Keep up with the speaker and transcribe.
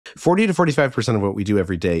40 to 45% of what we do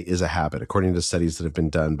every day is a habit, according to studies that have been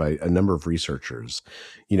done by a number of researchers.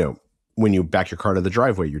 When you back your car to the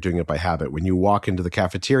driveway, you're doing it by habit. When you walk into the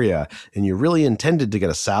cafeteria and you really intended to get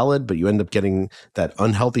a salad, but you end up getting that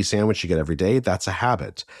unhealthy sandwich you get every day, that's a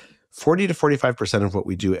habit. 40 to 45% of what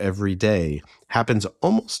we do every day happens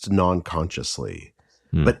almost non-consciously.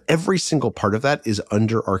 But every single part of that is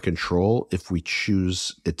under our control if we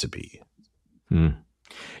choose it to be.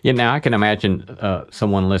 Yeah, now I can imagine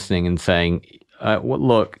someone listening and saying, well,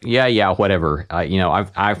 look, whatever.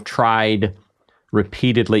 I've tried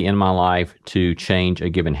repeatedly in my life to change a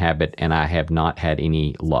given habit, and I have not had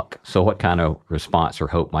any luck. So what kind of response or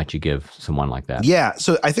hope might you give someone like that? Yeah.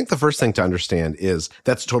 So I think the first thing to understand is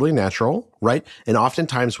that's totally natural, right? And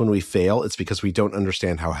oftentimes when we fail, it's because we don't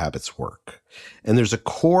understand how habits work. And there's a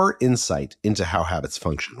core insight into how habits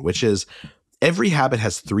function, which is every habit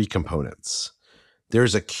has three components.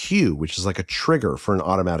 There's a cue, which is like a trigger for an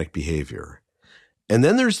automatic behavior. And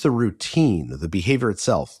then there's the routine, the behavior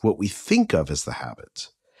itself, what we think of as the habit.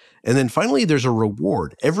 And then finally, there's a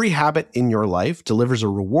reward. Every habit in your life delivers a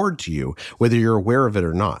reward to you, whether you're aware of it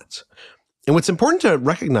or not. And what's important to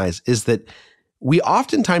recognize is that we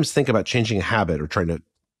oftentimes think about changing a habit or trying to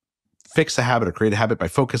fix a habit or create a habit by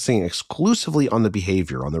focusing exclusively on the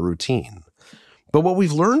behavior, on the routine. But what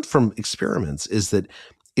we've learned from experiments is that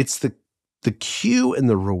it's the cue and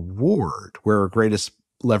the reward where our greatest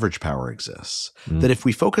leverage power exists. That if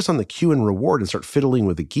we focus on the cue and reward and start fiddling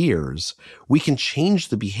with the gears, we can change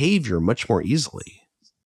the behavior much more easily.